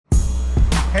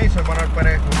Hey, soy Manuel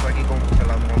Pérez, junto aquí con José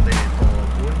Landrón de Todo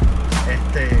Cool.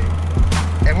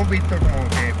 Hemos visto como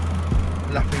que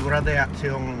las figuras de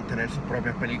acción tener sus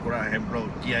propias películas, ejemplo,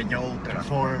 G.I. Joe,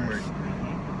 Transformers.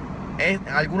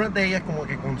 Algunas de ellas como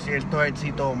que con cierto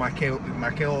éxito más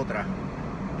que otras.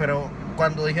 Pero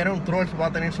cuando dijeron Trolls va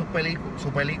a tener su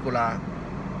película,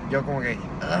 yo como que...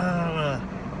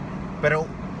 Pero,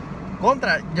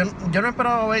 yo no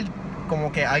esperaba ver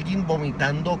como que alguien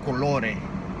vomitando colores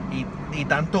y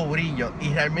tanto brillo, y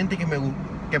realmente que me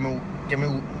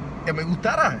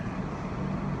gustara.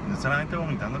 No solamente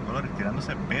vomitando colores,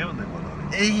 tirándose peos de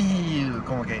colores. Y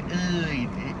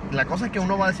la cosa es que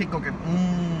uno va a decir como que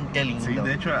qué lindo. Sí,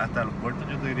 de hecho, hasta los cortos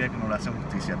yo te diría que no le hacen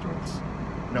justicia a Trolls.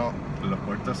 No. Los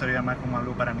cortos se veían más como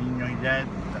algo para niños y ya,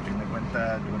 a fin de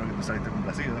cuentas, yo creo que tú saliste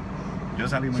complacido. Yo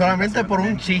salí muy solamente por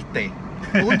también. Un chiste.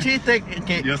 Un chiste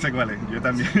que yo sé cuál es, yo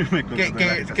también me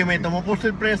que me tomó por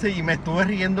sorpresa y me estuve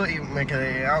riendo y me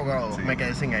quedé ahogado, sí. Me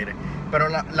quedé sin aire. Pero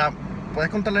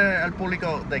 ¿puedes contarle al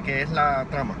público de qué es la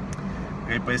trama?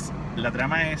 Okay, pues la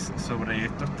trama es sobre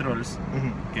estos trolls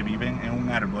que viven en un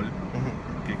árbol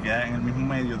que queda en el mismo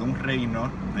medio de un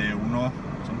reino de unos,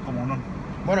 son como unos...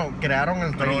 Bueno, crearon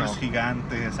el reino. Trolls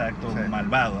gigantes, exacto, sí.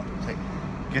 Malvados. Sí.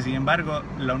 Que sin embargo,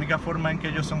 la única forma en que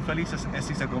ellos son felices es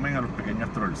si se comen a los pequeños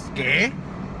trolls. ¿Qué?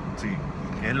 Sí,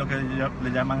 que es lo que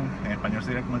le llaman, en español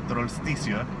sería como el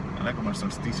trollsticio, ¿verdad? Como el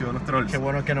solsticio de los trolls. Qué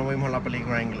bueno que no vimos la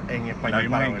película en español. La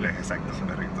vimos en inglés, exacto,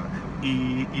 correcto.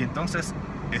 Y entonces,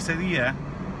 ese día,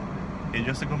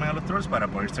 ellos se comen a los trolls para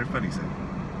poder ser felices.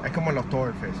 Es como el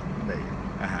Oktoberfest de ellos.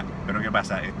 Ajá, pero ¿qué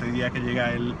pasa? Este día que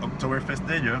llega el Oktoberfest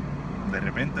de ellos, de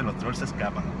repente los trolls se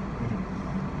escapan.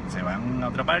 Se van a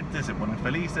otra parte, se ponen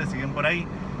felices, siguen por ahí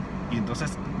y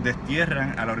entonces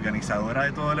destierran a la organizadora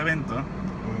de todo el evento,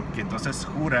 que entonces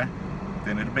jura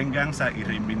tener venganza y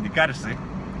reivindicarse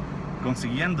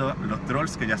consiguiendo los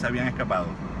trolls que ya se habían escapado.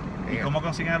 ¿Y cómo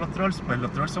consiguen a los trolls? Pues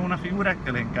los trolls son una figura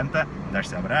que les encanta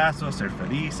darse abrazos, ser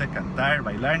felices, cantar,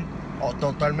 bailar. O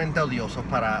totalmente odiosos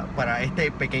para este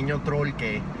pequeño troll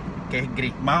que es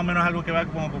gris. Más o menos algo que va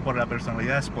como por la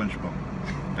personalidad de SpongeBob,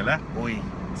 ¿verdad? Uy.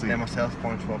 Sí. Demasiado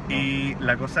SpongeBob, ¿no? Y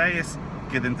la cosa es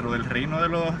que dentro del reino de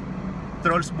los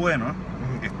trolls buenos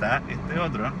está este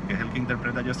otro, que es el que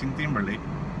interpreta a Justin Timberlake,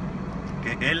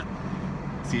 que él,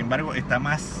 sin embargo, está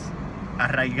más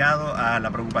arraigado a la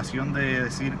preocupación de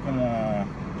decir como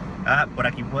por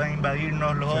aquí pueden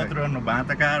invadirnos los otros, nos van a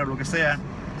atacar o lo que sea.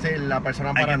 Sí, la persona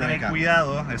hay paranoica. que tener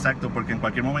cuidado, exacto, porque en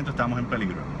cualquier momento estamos en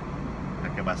peligro.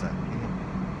 ¿Qué pasa?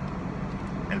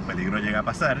 El peligro llega a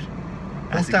pasar.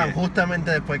 Justamente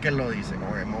después que él lo dice,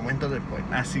 como en momentos después.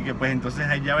 Así que pues entonces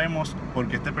ahí ya vemos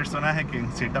porque este personaje que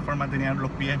en cierta forma tenía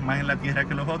los pies más en la tierra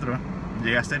que los otros,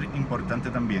 llega a ser importante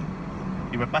también.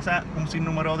 Y pues pasa un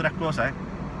sinnúmero de otras cosas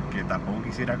que tampoco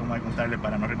quisiera como contarle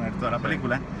para no arruinar toda la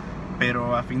película,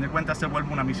 pero a fin de cuentas se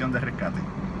vuelve una misión de rescate.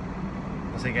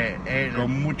 Así que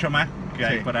con mucho más que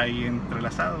hay por ahí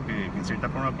entrelazado que en cierta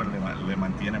forma pues, le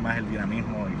mantiene más el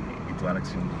dinamismo y toda la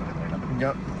acción que trae la película.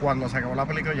 Yo, cuando se acabó la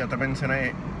película, yo te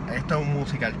mencioné, esto es un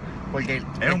musical, porque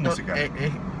es un musical. Es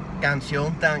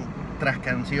canción tras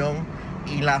canción,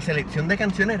 y la selección de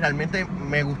canciones realmente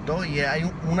me gustó, y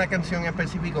hay una canción en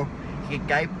específico que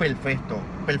cae perfecto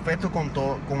con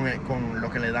todo, con lo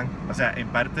que le dan. O sea, en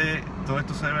parte todo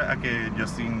esto se debe a que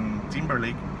Justin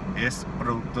Timberlake es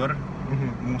productor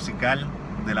musical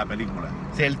de la película.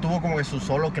 Sí, él tuvo como que su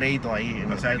solo crédito ahí.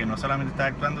 O sea, que no solamente estaba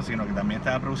actuando, sino que también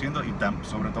estaba produciendo y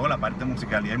sobre todo la parte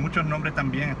musical. Y hay muchos nombres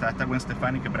también. Está esta Gwen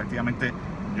Stefani, que prácticamente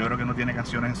yo creo que no tiene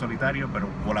canciones en solitario, pero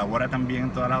colabora también en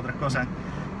todas las otras cosas.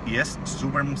 Y es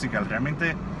súper musical.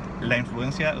 Realmente la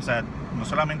influencia, o sea, no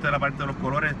solamente de la parte de los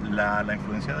colores, la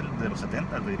influencia de los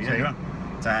 70, te diría yo.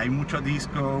 O sea, hay mucho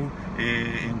disco,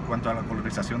 en cuanto a la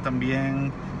colorización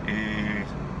también,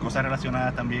 cosas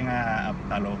relacionadas también a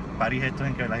los paris estos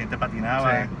en que la gente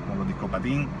patinaba, con los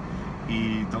discopatín.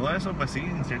 Y todo eso, pues sí,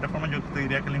 en cierta forma yo te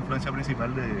diría que es la influencia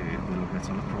principal de lo que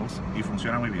son los trolls, y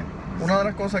funciona muy bien. Una de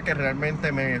las cosas que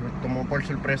realmente me tomó por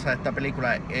sorpresa de esta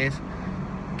película es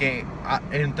que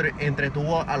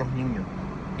entretuvo a los niños.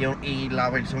 Y la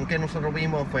versión que nosotros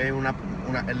vimos fue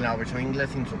la versión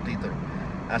inglesa sin subtítulos.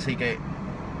 Así que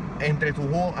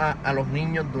entretuvo a los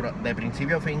niños de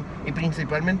principio a fin, y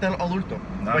principalmente a los adultos,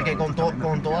 porque con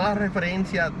todas las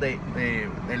referencias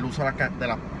del uso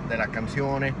de las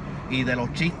canciones y de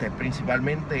los chistes,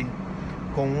 principalmente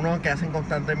con uno que hacen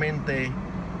constantemente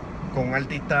con un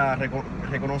artista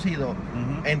reconocido,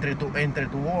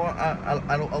 entretuvo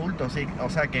a los adultos. Sí, o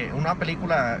sea que una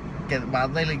película que va a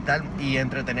deleitar y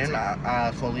entretener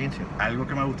a su audiencia. Algo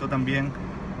que me gustó también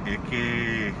es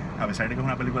que, a pesar de que es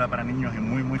una película para niños y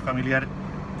muy muy familiar,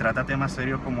 trata temas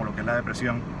serios como lo que es la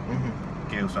depresión,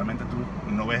 Ujú. que usualmente tú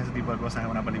no ves ese tipo de cosas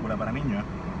en una película para niños,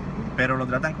 pero lo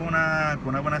tratan con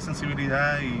una buena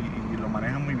sensibilidad y lo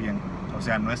manejan muy bien. O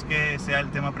sea, no es que sea el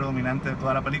tema predominante de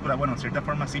toda la película, bueno, en cierta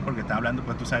forma sí, porque están hablando,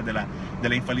 pues tú sabes, de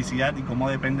la infelicidad y cómo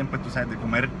dependen, pues tú sabes, de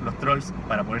comer los trolls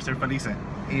para poder ser felices.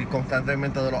 Y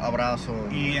constantemente de los abrazos.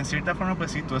 Y en cierta forma,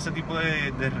 pues sí, todo ese tipo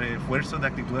de refuerzos, de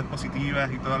actitudes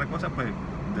positivas y toda la cosa, pues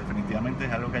definitivamente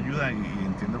es algo que ayuda y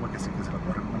entiendo porque sí que se lo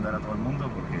puedo recomendar a todo el mundo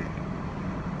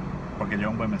porque lleva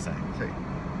un buen mensaje. Sí.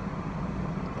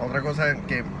 Otra cosa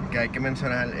que hay que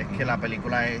mencionar es que la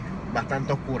película es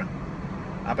bastante oscura.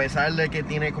 A pesar de que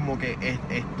tiene como que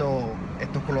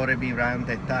estos colores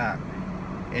vibrantes,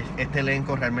 este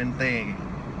elenco realmente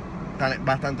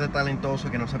bastante talentoso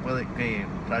que no se puede, que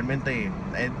realmente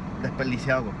es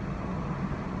desperdiciado.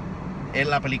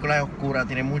 La película es oscura,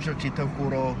 tiene muchos chistes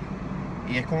oscuros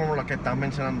y es como lo que estás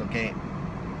mencionando, que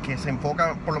se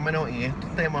enfoca por lo menos en estos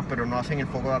temas, pero no hacen el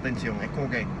foco de atención. Es como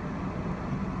que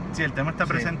Sí, el tema está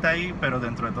Sí. presente ahí, pero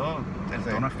dentro de todo el Sí.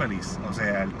 tono es feliz. O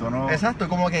sea, el tono... exacto,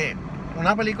 como que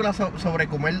una película sobre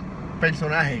comer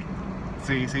personajes.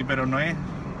 Sí, sí, pero no es...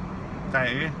 O sea,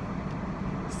 es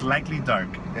slightly dark,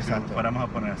 Exacto. si lo fuéramos a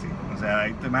poner así. O sea,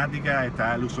 hay temática,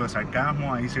 está el uso de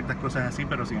sarcasmo, hay ciertas cosas así,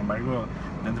 pero sin embargo,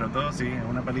 dentro de todo, sí, es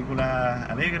una película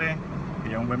alegre, que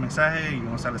lleva un buen mensaje y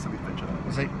uno sale satisfecho.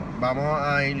 Sí, vamos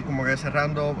a ir como que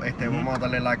cerrando, Ujú. vamos a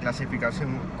darle la clasificación,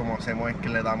 como hacemos es que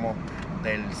le damos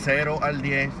del 0 al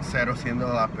 10, 0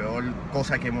 siendo la peor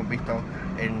cosa que hemos visto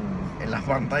en las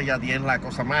pantallas, 10 la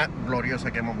cosa más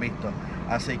gloriosa que hemos visto.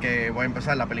 Así que voy a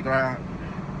empezar, la película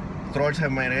Troll se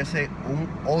merece un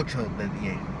 8 de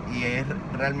 10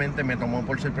 y realmente me tomó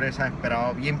por sorpresa,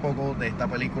 esperaba bien poco de esta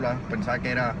película, pensaba que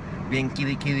era bien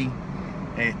kiddie,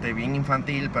 bien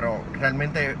infantil, pero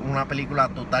realmente una película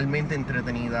totalmente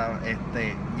entretenida,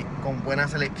 con buena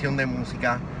selección de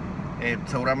música.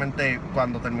 Seguramente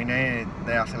cuando termine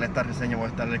de hacer esta reseña voy a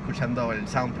estar escuchando el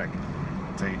soundtrack.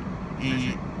 Sí. Y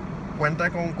Sí. cuenta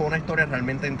con una historia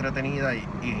realmente entretenida y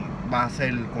va a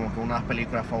ser como que una de las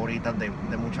películas favoritas de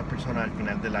muchas personas al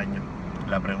final del año.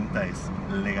 La pregunta es,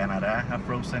 ¿le ganará a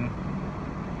Frozen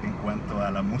en cuanto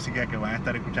a la música que van a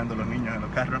estar escuchando los niños en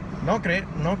los carros? No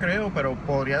creo, pero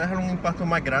podría dejar un impacto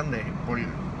más grande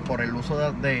por el uso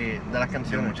de las Tiene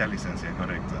canciones. muchas licencias,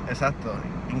 correcto. Exacto,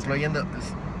 incluyendo,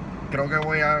 creo que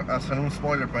voy a hacer un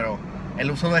spoiler, pero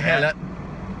el uso de Ya. Hela.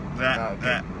 Ya, ok.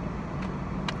 ya.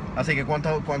 Así que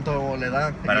 ¿cuánto le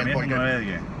da? Para Y mí el es un por qué. 9 de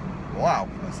 10. Wow.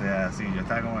 O sea, sí, yo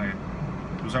estaba como...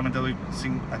 Usualmente doy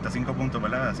hasta 5 puntos,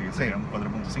 ¿verdad? Así que Sí. sería un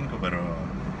 4.5,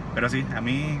 pero sí, a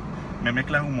mí me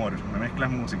mezclas humor, me mezclas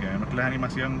música, me mezclas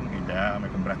animación y ya me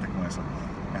compraste con eso.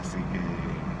 Así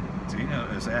que sí,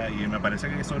 o sea, y me parece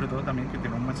que sobre todo también que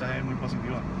tiene un mensaje muy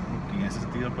positivo. Y en ese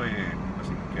sentido, pues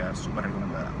sí, queda súper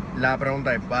recomendada. La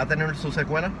pregunta es, ¿va a tener su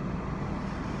secuela?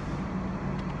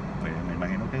 Pues me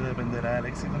imagino que dependerá del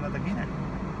éxito en la taquilla.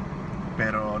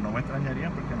 Pero no me extrañaría,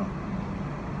 ¿por qué no?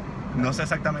 No sé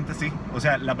exactamente si. O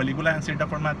sea, la película en cierta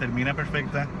forma termina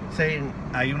perfecta. Sí,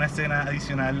 Hay una escena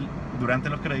adicional durante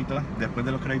los créditos. Después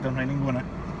de los créditos no hay ninguna.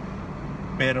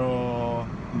 Pero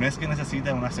no es que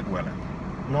necesite una secuela.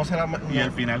 no se la... Y no.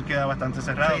 el final queda bastante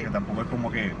cerrado, Sí. que tampoco es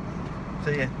como que...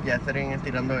 Sí, ya estarían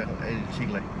estirando el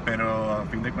chicle. Pero a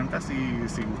fin de cuentas, si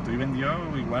gustó y vendió,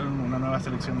 igual una nueva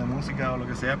selección de música o lo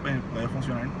que sea, pues puede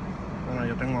funcionar. Bueno,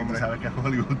 yo tengo Y tú hambre. sabes que a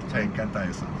Hollywood Sí. le encanta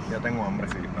eso. Yo tengo hambre.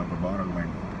 Sí, no, pues vámonos a comer.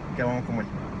 ¿Qué vamos a comer?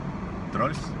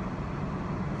 Trolls.